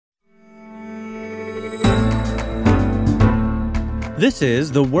This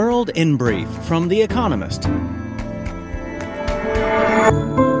is The World in Brief from The Economist.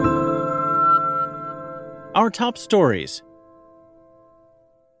 Our top stories.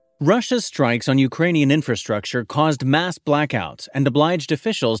 Russia's strikes on Ukrainian infrastructure caused mass blackouts and obliged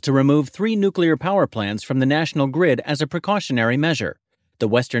officials to remove 3 nuclear power plants from the national grid as a precautionary measure. The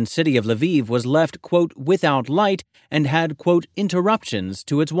western city of Lviv was left, quote, without light and had, quote, interruptions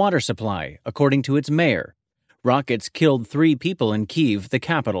to its water supply, according to its mayor. Rockets killed 3 people in Kyiv, the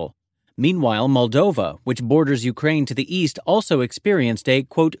capital. Meanwhile, Moldova, which borders Ukraine to the east, also experienced a,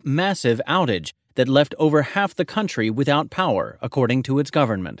 quote, massive outage that left over half the country without power, according to its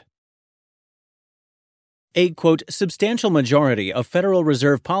government. A, quote, substantial majority of Federal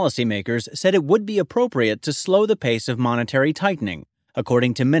Reserve policymakers said it would be appropriate to slow the pace of monetary tightening,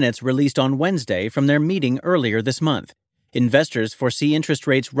 according to minutes released on Wednesday from their meeting earlier this month. Investors foresee interest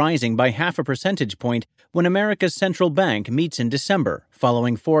rates rising by 0.5 percentage point when America's central bank meets in December,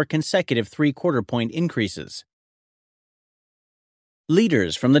 following 4 consecutive 3/4-point increases.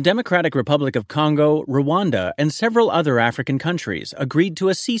 Leaders from the Democratic Republic of Congo, Rwanda, and several other African countries agreed to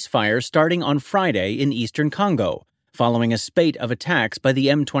a ceasefire starting on Friday in eastern Congo, following a spate of attacks by the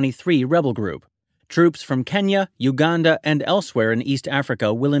M23 rebel group. Troops from Kenya, Uganda, and elsewhere in East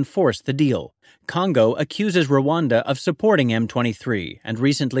Africa will enforce the deal. Congo accuses Rwanda of supporting M23 and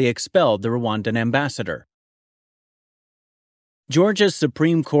recently expelled the Rwandan ambassador. Georgia's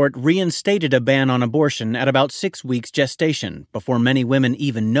Supreme Court reinstated a ban on abortion at about 6 weeks gestation, before many women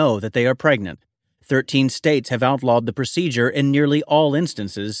even know that they are pregnant. 13 states have outlawed the procedure in nearly all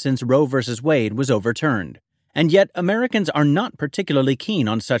instances since Roe v. Wade was overturned. And yet, Americans are not particularly keen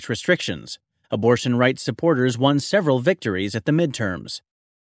on such restrictions. Abortion rights supporters won several victories at the midterms.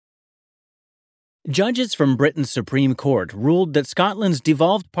 Judges from Britain's Supreme Court ruled that Scotland's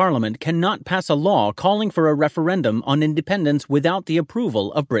devolved parliament cannot pass a law calling for a referendum on independence without the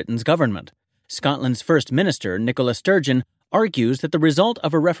approval of Britain's government. Scotland's First Minister, Nicola Sturgeon, argues that the result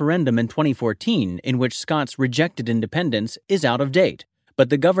of a referendum in 2014 in which Scots rejected independence is out of date,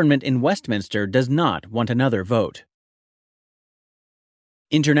 but the government in Westminster does not want another vote.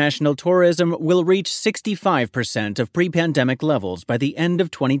 International tourism will reach 65% of pre-pandemic levels by the end of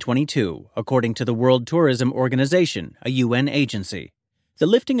 2022, according to the World Tourism Organization, a UN agency. The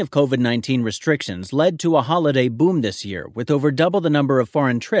lifting of COVID-19 restrictions led to a holiday boom this year, with over double the number of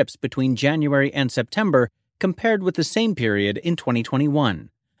foreign trips between January and September compared with the same period in 2021.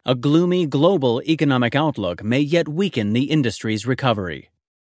 A gloomy global economic outlook may yet weaken the industry's recovery.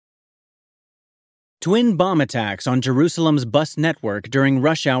 Twin bomb attacks on Jerusalem's bus network during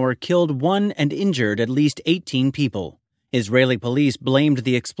rush hour killed 1 and injured at least 18 people. Israeli police blamed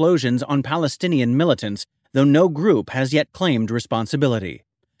the explosions on Palestinian militants, though no group has yet claimed responsibility.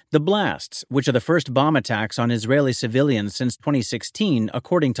 The blasts, which are the first bomb attacks on Israeli civilians since 2016,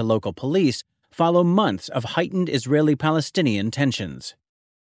 according to local police, follow months of heightened Israeli-Palestinian tensions.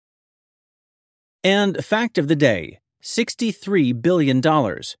 And fact of the day, $63 billion.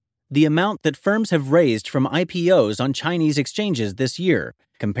 The amount that firms have raised from IPOs on Chinese exchanges this year,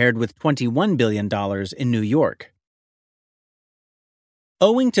 compared with $21 billion in New York.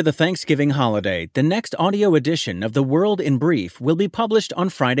 Owing to the Thanksgiving holiday, the next audio edition of The World in Brief will be published on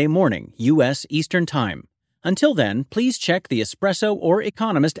Friday morning, U.S. Eastern Time. Until then, please check the Espresso or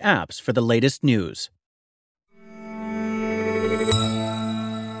Economist apps for the latest news.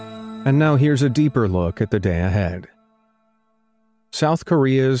 And now here's a deeper look at the day ahead. South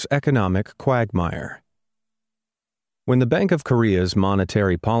Korea's economic quagmire. When the Bank of Korea's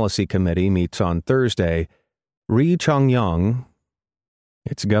Monetary Policy Committee meets on Thursday, Ri Chang-yong,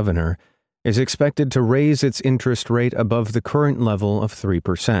 its governor, is expected to raise its interest rate above the current level of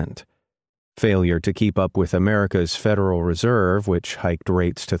 3%. Failure to keep up with America's Federal Reserve, which hiked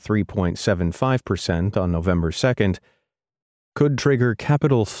rates to 3.75% on November 2nd, could trigger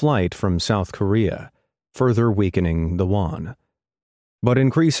capital flight from South Korea, further weakening the won. But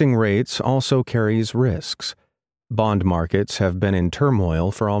increasing rates also carries risks. Bond markets have been in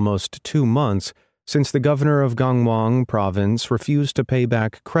turmoil for almost 2 months since the governor of Gangwon province refused to pay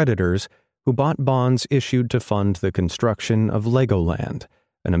back creditors who bought bonds issued to fund the construction of Legoland,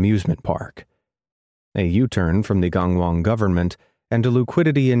 an amusement park. A U-turn from the Gangwon government and a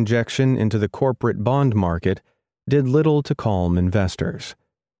liquidity injection into the corporate bond market did little to calm investors.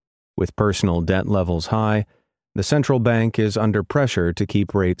 With personal debt levels high, the central bank is under pressure to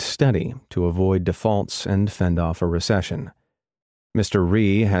keep rates steady to avoid defaults and fend off a recession. Mr.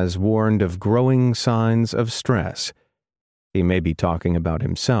 Ri has warned of growing signs of stress. He may be talking about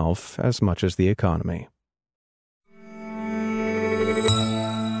himself as much as the economy.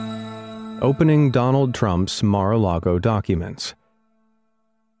 Opening Donald Trump's Mar-a-Lago documents.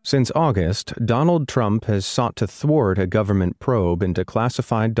 Since August, Donald Trump has sought to thwart a government probe into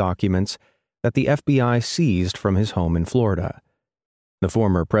classified documents that the FBI seized from his home in Florida. The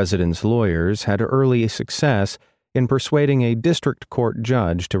former president's lawyers had early success in persuading a district court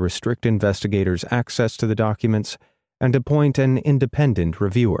judge to restrict investigators' access to the documents and appoint an independent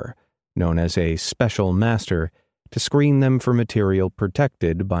reviewer, known as a special master, to screen them for material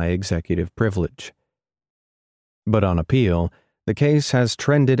protected by executive privilege. But on appeal, the case has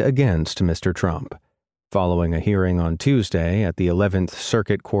trended against Mr. Trump, following a hearing on Tuesday at the 11th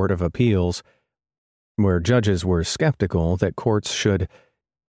Circuit Court of Appeals, where judges were skeptical that courts should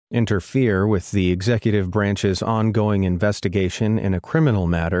interfere with the executive branch's ongoing investigation in a criminal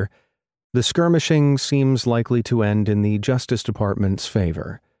matter. The skirmishing seems likely to end in the Justice Department's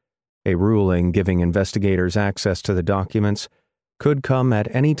favor. A ruling giving investigators access to the documents could come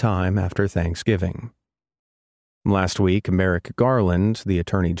at any time after Thanksgiving. Last week, Merrick Garland, the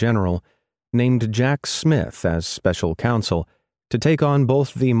Attorney General, named Jack Smith as special counsel to take on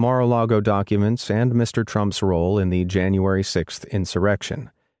both the Mar-a-Lago documents and Mr. Trump's role in the January 6th insurrection.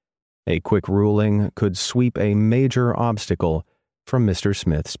 A quick ruling could sweep a major obstacle from Mr.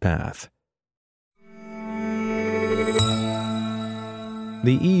 Smith's path.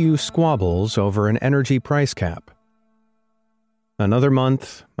 The EU squabbles over an energy price cap. Another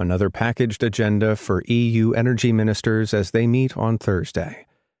month, another packaged agenda for EU energy ministers as they meet on Thursday.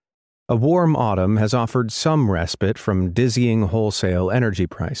 A warm autumn has offered some respite from dizzying wholesale energy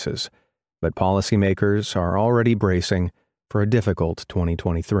prices, but policymakers are already bracing for a difficult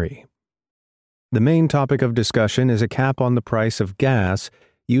 2023. The main topic of discussion is a cap on the price of gas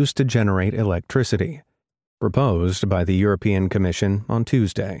used to generate electricity, proposed by the European Commission on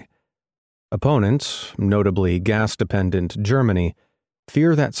Tuesday. Opponents, notably gas-dependent Germany,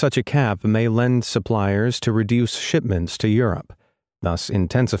 fear that such a cap may lend suppliers to reduce shipments to Europe, thus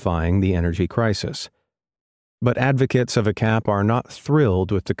intensifying the energy crisis. But advocates of a cap are not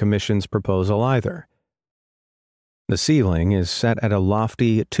thrilled with the Commission's proposal either. The ceiling is set at a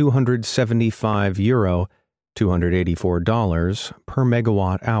lofty €275, $284 per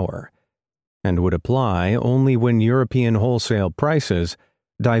megawatt hour, and would apply only when European wholesale prices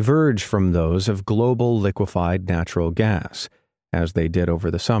diverge from those of global liquefied natural gas, as they did over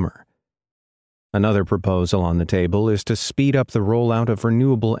the summer. Another proposal on the table is to speed up the rollout of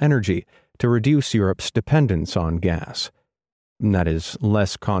renewable energy to reduce Europe's dependence on gas. That is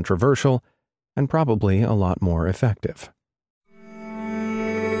less controversial and probably a lot more effective.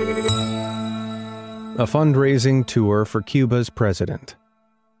 A fundraising tour for Cuba's president.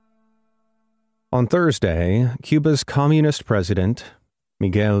 On Thursday, Cuba's communist president,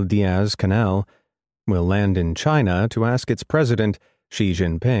 Miguel Diaz-Canel, will land in China to ask its president, Xi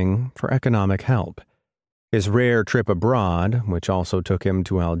Jinping, for economic help. His rare trip abroad, which also took him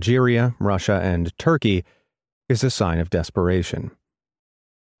to Algeria, Russia, and Turkey, is a sign of desperation.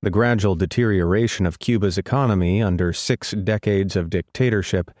 The gradual deterioration of Cuba's economy under 6 decades of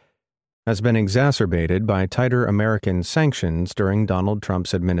dictatorship has been exacerbated by tighter American sanctions during Donald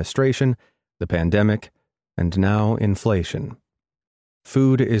Trump's administration, the pandemic, and now inflation.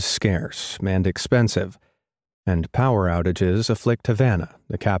 Food is scarce and expensive, and power outages afflict Havana,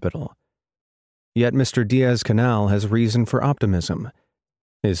 the capital. Yet Mr. Diaz-Canel has reason for optimism.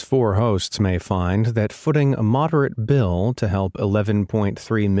 His 4 hosts may find that footing a moderate bill to help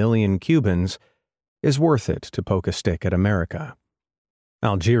 11.3 million Cubans is worth it to poke a stick at America.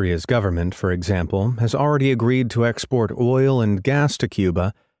 Algeria's government, for example, has already agreed to export oil and gas to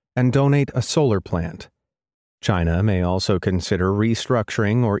Cuba and donate a solar plant. China may also consider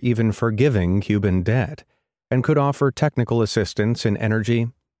restructuring or even forgiving Cuban debt, and could offer technical assistance in energy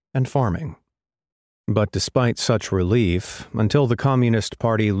and farming. But despite such relief, until the Communist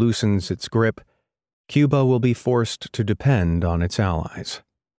Party loosens its grip, Cuba will be forced to depend on its allies.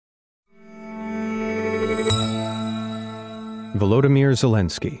 Volodymyr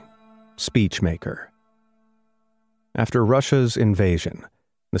Zelensky, speechmaker. After Russia's invasion,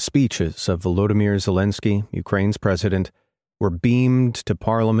 the speeches of Volodymyr Zelensky, Ukraine's president, were beamed to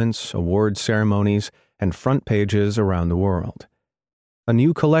parliaments, award ceremonies, and front pages around the world. A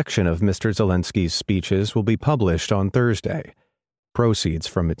new collection of Mr. Zelensky's speeches will be published on Thursday. Proceeds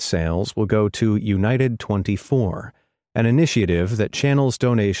from its sales will go to United 24, an initiative that channels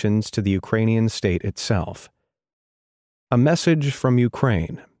donations to the Ukrainian state itself. A Message from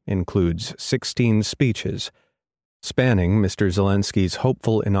Ukraine includes 16 speeches, spanning Mr. Zelensky's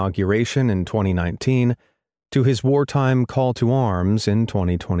hopeful inauguration in 2019 to his wartime call to arms in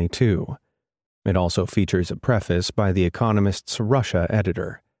 2022. It also features a preface by The Economist's Russia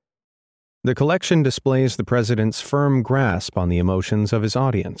editor. The collection displays the president's firm grasp on the emotions of his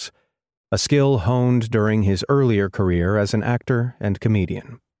audience, a skill honed during his earlier career as an actor and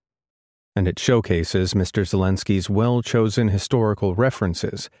comedian. And it showcases Mr. Zelensky's well-chosen historical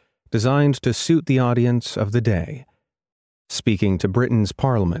references designed to suit the audience of the day. Speaking to Britain's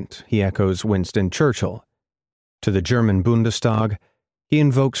parliament, he echoes Winston Churchill. To the German Bundestag, he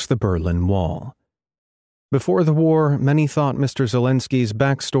invokes the Berlin Wall. Before the war, many thought Mr. Zelensky's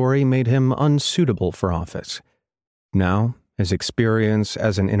backstory made him unsuitable for office. Now, his experience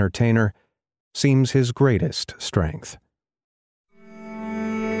as an entertainer seems his greatest strength.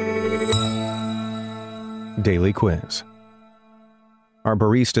 Daily Quiz. Our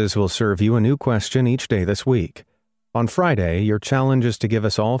baristas will serve you a new question each day this week. On Friday, your challenge is to give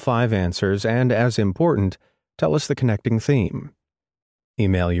us all 5 answers and, as important, tell us the connecting theme.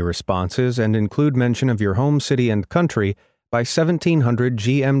 Email your responses and include mention of your home city and country by 1700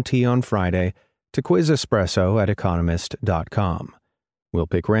 GMT on Friday to quizespresso@economist.com. We'll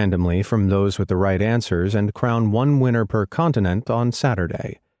pick randomly from those with the right answers and crown one winner per continent on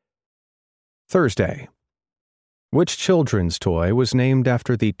Saturday. Thursday. Which children's toy was named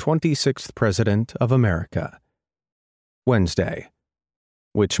after the 26th President of America? Wednesday.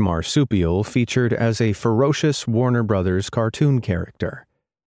 Which marsupial featured as a ferocious Warner Brothers cartoon character?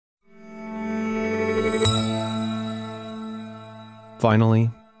 Finally,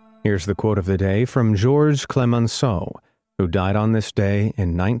 here's the quote of the day from Georges Clemenceau, who died on this day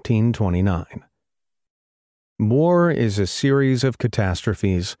in 1929. War is a series of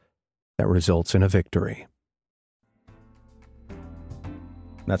catastrophes that results in a victory.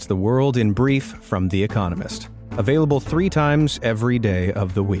 That's the world in brief from The Economist, available 3 times every day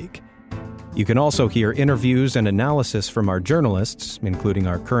of the week. You can also hear interviews and analysis from our journalists, including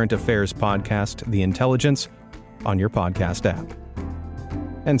our current affairs podcast, The Intelligence, on your podcast app.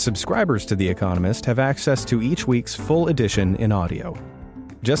 And subscribers to The Economist have access to each week's full edition in audio.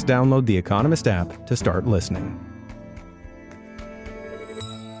 Just download the Economist app to start listening.